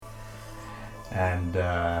And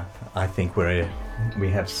I think we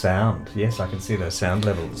have sound. Yes, I can see those sound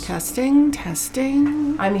levels. Testing.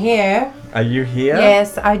 I'm here. Are you here?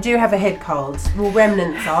 Yes, I do have a head cold. Well,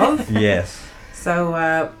 remnants of. Yes.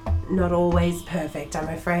 So, not always perfect, I'm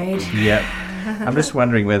afraid. Yep. I'm just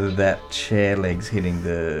wondering whether that chair leg's hitting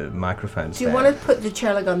the microphone stand. Do you want to put the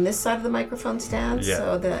chair leg on this side of the microphone stand?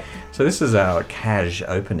 Yeah. So this is our cash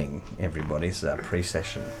opening, everybody. This is our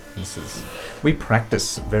pre-session. We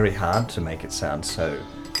practice very hard to make it sound so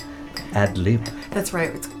ad-lib. That's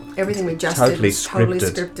right. Everything we just Totally did was totally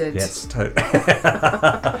scripted. scripted. Yes,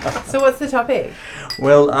 So what's the topic?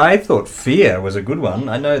 Well, I thought fear was a good one.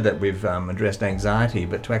 I know that we've addressed anxiety,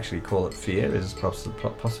 but to actually call it fear is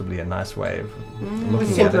possibly a nice way of looking at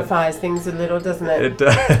it. Simplifies things a little, doesn't it? It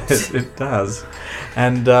does. It does.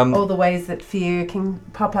 And all the ways that fear can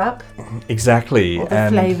pop up. exactly. All the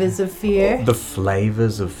and flavours of fear. The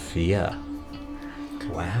flavours of fear.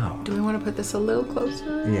 Wow. Do we want to put this a little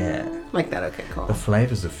closer? Yeah. Like that? Okay, cool. The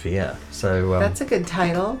flavours of fear. So That's a good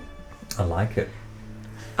title. I like it.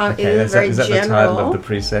 It is very is that general. the title of the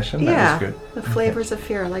pre-session? Yeah. That was good. The flavors of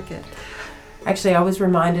fear. I like it. Actually, I was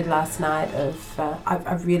reminded last night of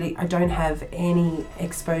I don't have any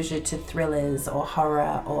exposure to thrillers or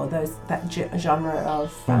horror or that genre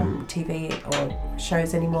of TV or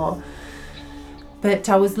shows anymore. But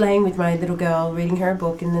I was laying with my little girl, reading her a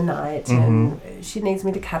book in the night, and she needs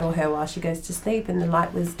me to cuddle her while she goes to sleep, and the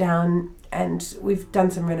light was down, and we've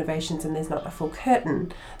done some renovations, and there's not a full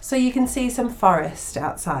curtain. So you can see some forest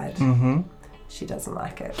outside. Mm-hmm. She doesn't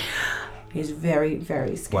like it. It's very,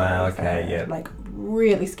 very scary. Wow, okay, yeah. Like,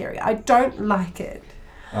 really scary. I don't like it.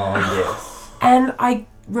 Oh, yes. And I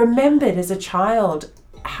remembered as a child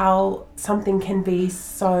how something can be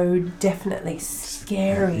so definitely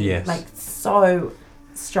scary. Yes. Like, so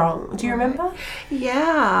strong. Do you remember?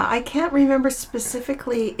 Yeah, I can't remember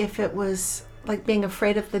specifically if it was like being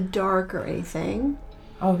afraid of the dark or anything.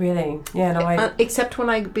 Oh, really? Yeah, no, Except when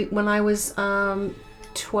I was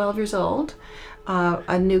 12 years old,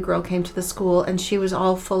 a new girl came to the school, and she was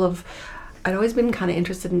all full of. I'd always been kind of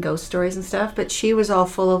interested in ghost stories and stuff, but she was all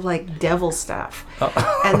full of like devil stuff,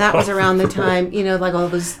 and that was around the time, like all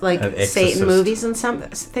those like Satan movies and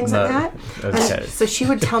things like that. Okay. And so she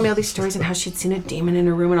would tell me all these stories and how she'd seen a demon in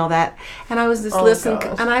her room and all that, and I was just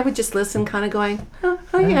I would just listen, kind of going, oh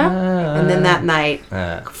yeah. And then that night,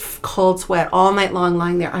 cold sweat all night long,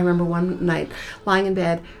 lying there. I remember one night lying in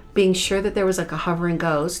bed, being sure that there was like a hovering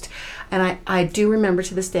ghost. And I do remember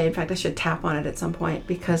to this day, in fact, I should tap on it at some point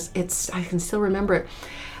because I can still remember it.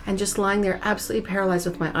 And just lying there absolutely paralyzed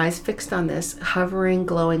with my eyes fixed on this hovering,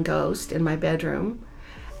 glowing ghost in my bedroom.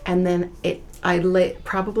 And then I lay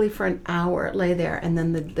probably for an hour, lay there, and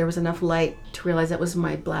then there was enough light to realize that was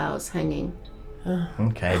my blouse hanging.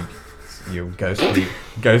 Okay. Your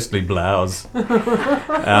ghostly blouse.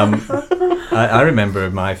 I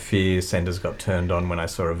remember my fear centers got turned on when I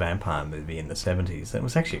saw a vampire movie in the 70s. It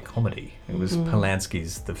was actually a comedy. It was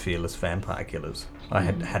Polanski's The Fearless Vampire Killers. I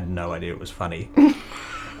had no idea it was funny.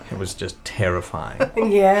 It was just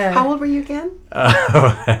terrifying. yeah. How old were you again?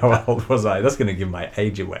 How old was I? That's going to give my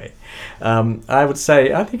age away. I would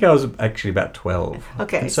say, I think I was actually about 12.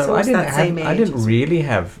 Okay, and so it's that same age. I didn't really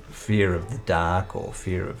have fear of the dark or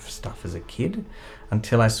fear of stuff as a kid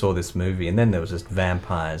until I saw this movie, and then there was just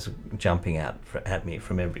vampires jumping out at me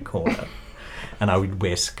from every corner, and I would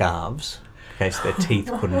wear scarves in case their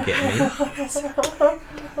teeth couldn't get me.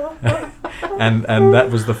 and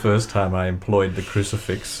that was the first time I employed the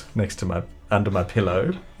crucifix under my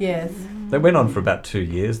pillow. Yes. They went on for about 2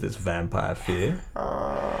 years, this vampire fear.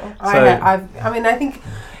 I think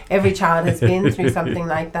every child has been through something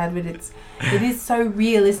like that, but it is so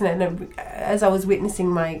real, isn't it? And as I was witnessing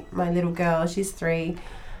my little girl, she's 3,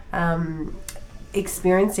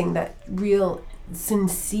 experiencing that real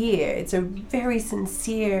it's a very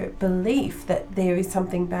sincere belief that there is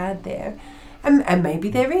something bad there. And maybe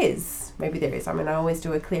there is. I mean, I always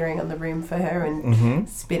do a clearing on the room for her and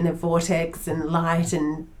spin a vortex and light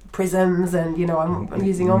and prisms and, I'm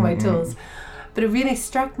using all my tools. But it really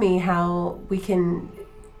struck me how we can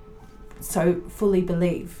so fully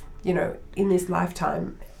believe, in this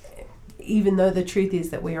lifetime, even though the truth is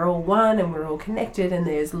that we are all one and we're all connected and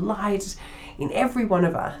there's light in every one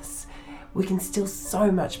of us, we can still so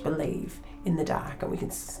much believe in the dark, and we can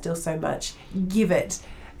still so much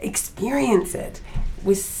experience it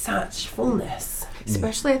with such fullness.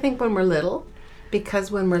 Especially, I think, when we're little,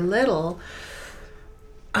 because when we're little,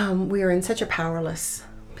 we are in such a powerless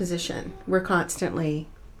position. We're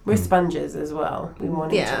sponges as well. We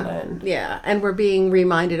want to learn. Yeah, and we're being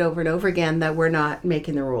reminded over and over again that we're not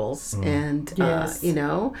making the rules, and Yes.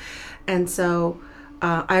 and so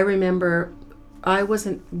I remember I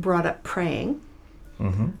wasn't brought up praying.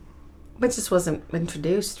 Mm-hmm. But just wasn't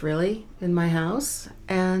introduced really in my house.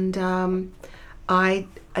 And I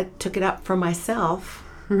took it up for myself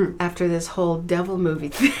after this whole devil movie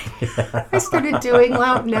thing. I started doing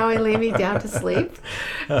Now I Lay Me Down to Sleep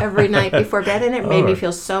every night before bed, and it made me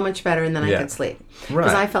feel so much better, and then I could sleep.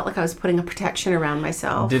 Because I felt like I was putting a protection around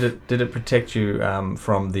myself. Did it protect you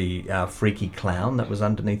from the freaky clown that was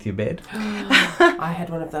underneath your bed? I had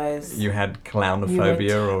one of those. You had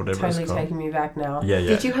clownophobia or whatever it's totally called. taking me back now. Yeah.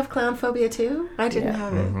 Did you have clown phobia too? I didn't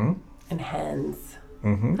have it. Mm-hmm. And hands.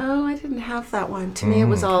 Mm-hmm. Oh, I didn't have that one. To me, it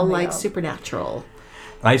was all like supernatural.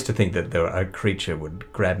 I used to think that a creature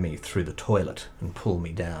would grab me through the toilet and pull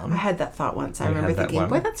me down. I had that thought once. I You remember had that thinking, one?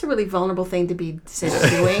 boy, that's a really vulnerable thing to be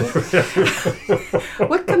doing.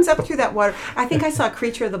 What comes up through that water? I think I saw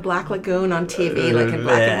Creature of the Black Lagoon on TV, like in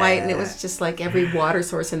black and white, and it was just like every water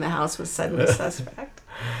source in the house was suddenly suspect.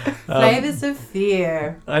 Flavors of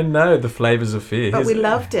fear. I know, the flavors of fear. But we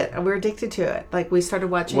loved it, and we were addicted to it. Like, we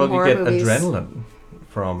started watching horror you get movies. adrenaline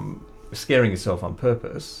from scaring yourself on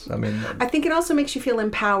purpose. I mean, I think it also makes you feel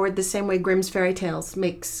empowered the same way Grimm's fairy tales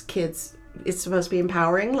makes kids. It's supposed to be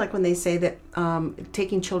empowering, like when they say that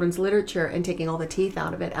taking children's literature and taking all the teeth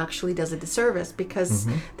out of it actually does a disservice, because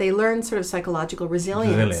they learn sort of psychological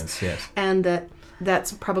resilience. Yes. And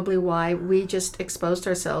that's probably why we just exposed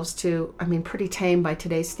ourselves to, I mean, pretty tame by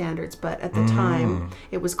today's standards, but at the time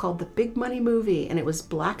it was called The Big Money Movie, and it was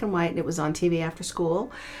black and white, and it was on TV after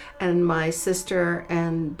school, and my sister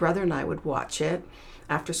and brother and I would watch it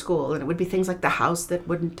after school, and it would be things like The House That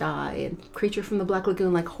Wouldn't Die and Creature from the Black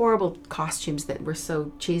Lagoon, like horrible costumes that were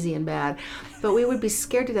so cheesy and bad, but we would be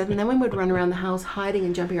scared to death, and then we would run around the house hiding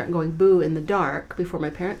and jumping around and going boo in the dark before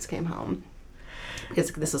my parents came home.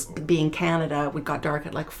 Because this is being Canada, we got dark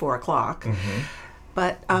at like 4:00.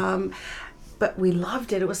 But we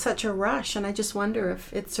loved it. It was such a rush, and I just wonder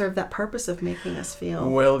if it served that purpose of making us feel.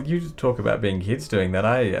 Well, you talk about being kids doing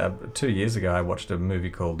that. 2 years ago, I watched a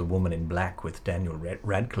movie called The Woman in Black with Daniel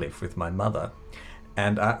Radcliffe with my mother,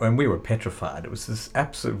 and we were petrified. It was just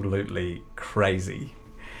absolutely crazy.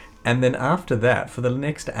 And then after that, for the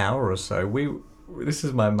next hour or so, this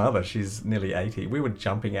is my mother, she's nearly 80, we were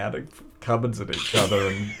jumping out of cupboards at each other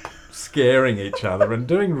and scaring each other and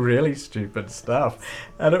doing really stupid stuff,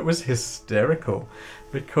 and it was hysterical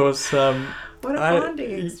because what a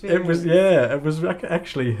bonding experience. It was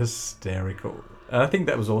actually hysterical. And I think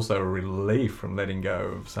that was also a relief from letting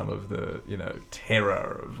go of some of the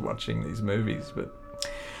terror of watching these movies. But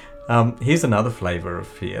here's another flavour of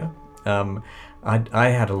fear. I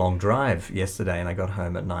had a long drive yesterday, and I got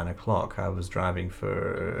home at 9:00. I was driving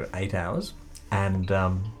for 8 hours, and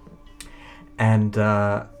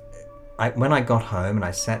when I got home and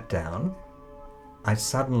I sat down,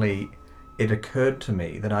 it occurred to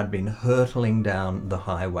me that I'd been hurtling down the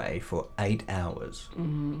highway for 8 hours,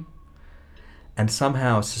 and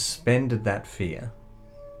somehow suspended that fear.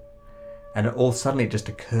 And suddenly it just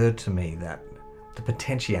occurred to me that the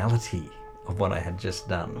potentiality of what I had just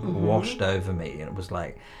done washed over me, and it was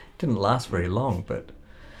like, it didn't last very long, but...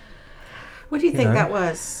 What do you think that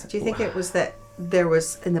was? Do you think it was that there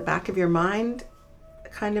was in the back of your mind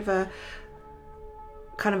kind of a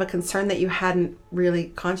concern that you hadn't really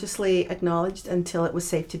consciously acknowledged until it was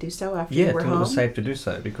safe to do so after you were home? Yeah, until it was safe to do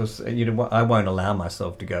so, because I won't allow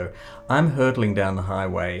myself to go, I'm hurtling down the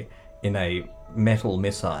highway in a metal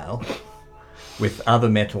missile with other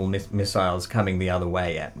metal missiles coming the other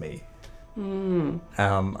way at me.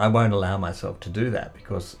 I won't allow myself to do that,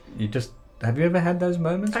 because have you ever had those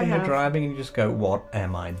moments when you're driving and you just go, what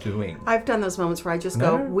am I doing? I've done those moments where I just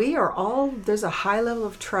go, there's a high level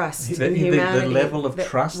of trust in humanity. The level of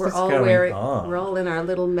trust we're that's all going on. We're all in our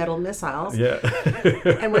little metal missiles. Yeah.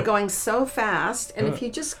 And we're going so fast, and if you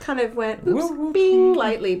just kind of went, oops, bing,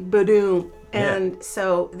 lightly, ba-doom. And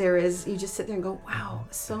so you just sit there and go, wow,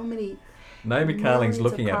 so many... Naomi Carling's millions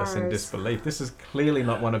looking of at us in cars. disbelief. This is clearly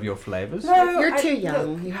not one of your flavours. No, You're too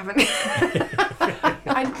young. You haven't...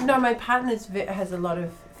 my partner has a lot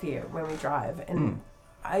of fear when we drive, and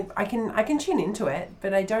I can tune into it,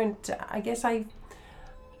 but I don't. I guess I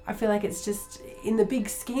feel like it's just in the big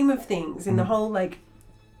scheme of things, in the whole, like,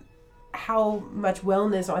 how much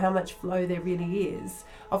wellness or how much flow there really is.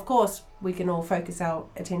 Of course, we can all focus our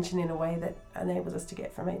attention in a way that enables us to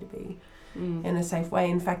get from A to B in a safe way.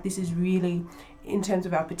 In fact, this is really, in terms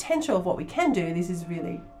of our potential of what we can do, this is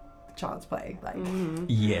really child's play. Like,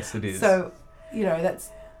 yes, it is. So,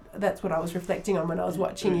 that's what I was reflecting on when I was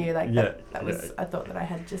watching you. Like, that was a thought that I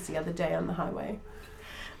had just the other day on the highway.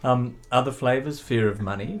 Other flavours, fear of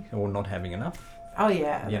money or not having enough. Oh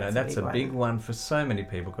yeah, That's a big one for so many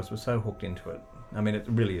people, because we're so hooked into it. I mean, it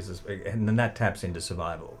really is, and then that taps into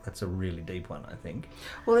survival. That's a really deep one, I think.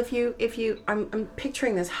 Well, if you, I'm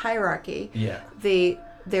picturing this hierarchy. Yeah.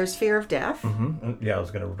 There's fear of death. Mm-hmm. Yeah, I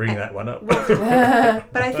was going to bring that one up.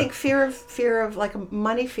 But I think fear of like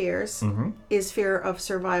money fears is fear of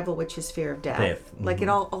survival, which is fear of death. Like it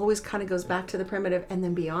always kind of goes back to the primitive, and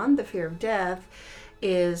then beyond the fear of death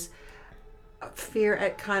is fear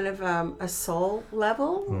at kind of a soul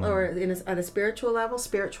level or at a spiritual level,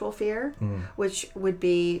 spiritual fear, which would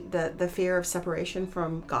be the fear of separation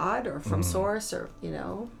from God or from source, or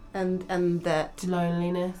and that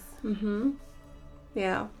loneliness.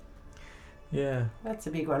 Yeah. Yeah. That's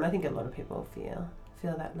a big one. I think a lot of people feel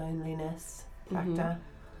that loneliness factor.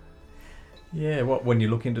 Yeah, when you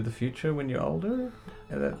look into the future when you're older?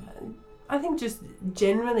 I think just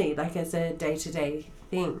generally, like as a day-to-day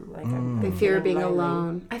thing. Like the fear of being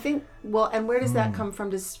alone. I think, well, and where does that come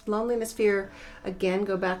from? Does loneliness fear, again,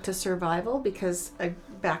 go back to survival? Because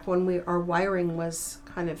back when our wiring was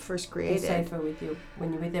kind of first created. You're safer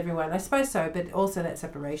when you're with everyone. I suppose so, but also that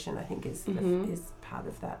separation, I think, is part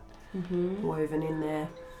of that woven in there.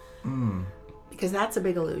 Because that's a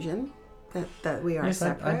big illusion, that we are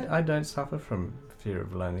separate. I don't suffer from fear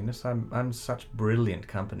of loneliness. I'm such brilliant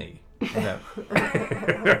company. I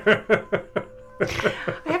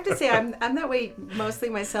have to say, I'm that way mostly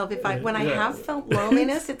myself. When I have felt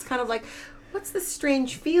loneliness, it's kind of like, what's this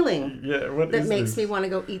strange feeling that makes me want to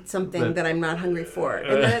go eat something that I'm not hungry for?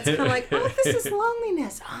 And then it's kind of like, oh, this is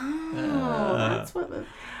loneliness. Oh, that's what.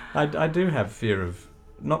 I do have fear of,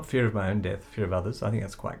 not fear of my own death, fear of others. I think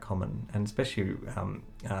that's quite common, and especially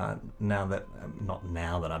now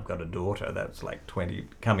that I've got a daughter that's like 20,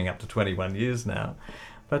 coming up to 21 years now.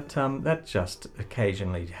 But that just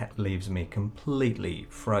occasionally leaves me completely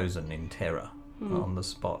frozen in terror on the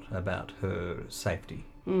spot about her safety.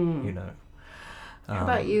 How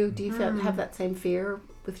about you? Do you have that same fear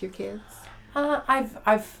with your kids?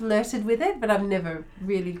 I've flirted with it, but I've never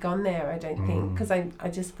really gone there. I don't think, because I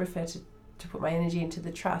just prefer to put my energy into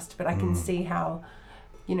the trust. But I can see how,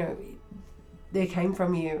 they came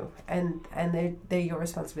from you, and they're your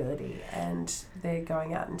responsibility, and they're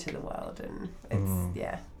going out into the world, and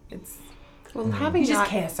it's well, having you just not,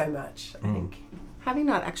 care so much. I think having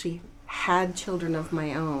not actually had children of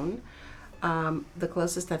my own, the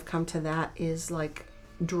closest I've come to that is like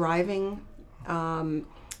driving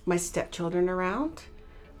my stepchildren around.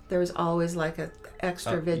 There's always like a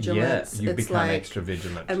extra vigilance. Yeah, you it's become like, extra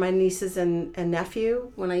vigilant. And my nieces and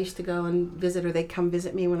nephew, when I used to go and visit, or they'd come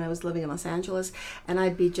visit me when I was living in Los Angeles, and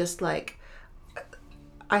I'd be just like,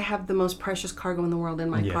 I have the most precious cargo in the world in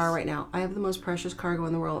my car right now. I have the most precious cargo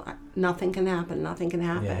in the world. Nothing can happen.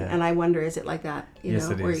 Yeah. And I wonder, is it like that?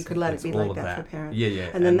 Or you could let it be like that for parents. Yeah.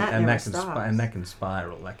 And then that never stops. And that can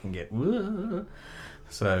spiral. That can get...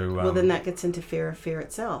 So... well, then that gets into fear of fear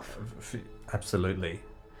itself. Absolutely.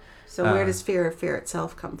 So where does fear of fear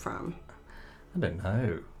itself come from? I don't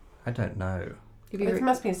know. It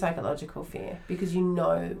must be a psychological fear, because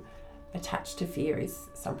attached to fear is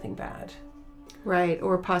something bad. Right,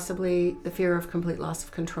 or possibly the fear of complete loss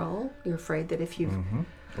of control. You're afraid that if you've...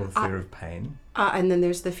 Or the fear of pain. And then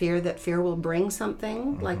there's the fear that fear will bring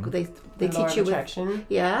something. Like they teach you with...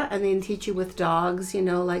 Yeah, and they teach you with dogs,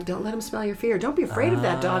 like, don't let him smell your fear. Don't be afraid of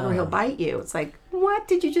that dog or he'll bite you. It's like, what?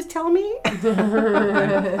 Did you just tell me?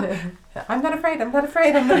 I'm not afraid.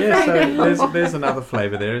 So there's another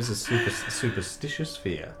flavour there, is a superstitious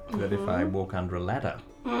fear that if I walk under a ladder...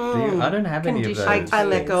 I don't have any of those. I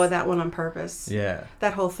let go of that one on purpose. Yeah.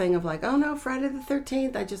 That whole thing of like, oh no, Friday the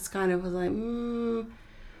 13th, I just kind of was like,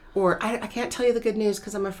 Or I can't tell you the good news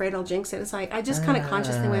because I'm afraid I'll jinx it. It's like, I just kind of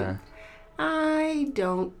consciously went, I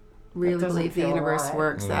don't really believe the universe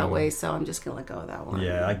works that way, so I'm just going to let go of that one.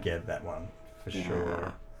 Yeah, I get that one, for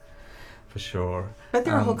sure. For sure. But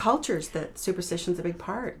there are whole cultures that superstition's a big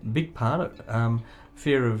part. Big part of it.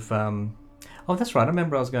 Fear of... Oh, that's right. I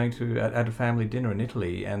remember I was going to at a family dinner in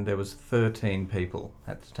Italy, and there was 13 people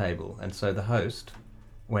at the table, and so the host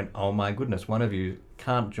went, "Oh my goodness, one of you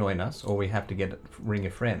can't join us, or we have to ring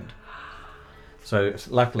a friend." So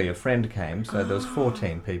luckily, a friend came, so there was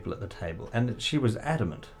 14 people at the table, and she was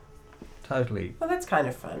adamant, totally. Well, that's kind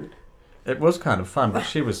of fun. It was kind of fun, but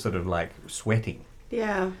she was sort of like sweating.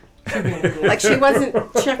 Yeah. Like she wasn't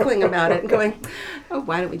chuckling about it and going, "Oh,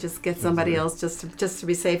 why don't we just get somebody else just to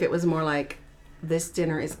be safe?" It was more like, this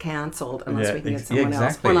dinner is cancelled unless we can get someone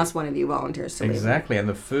else, or unless one of you volunteers to leave. Exactly, and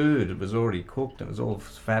the food was already cooked. It was all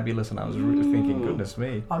fabulous, and I was thinking, goodness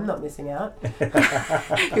me. I'm not missing out.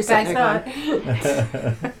 You're saying not.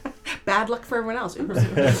 Bad luck for everyone else. Oops.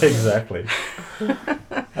 Exactly.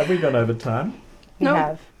 Have we gone over time? No. We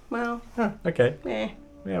have. Well. Okay. Eh.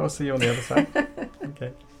 Yeah, we'll see you on the other side.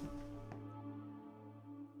 Okay.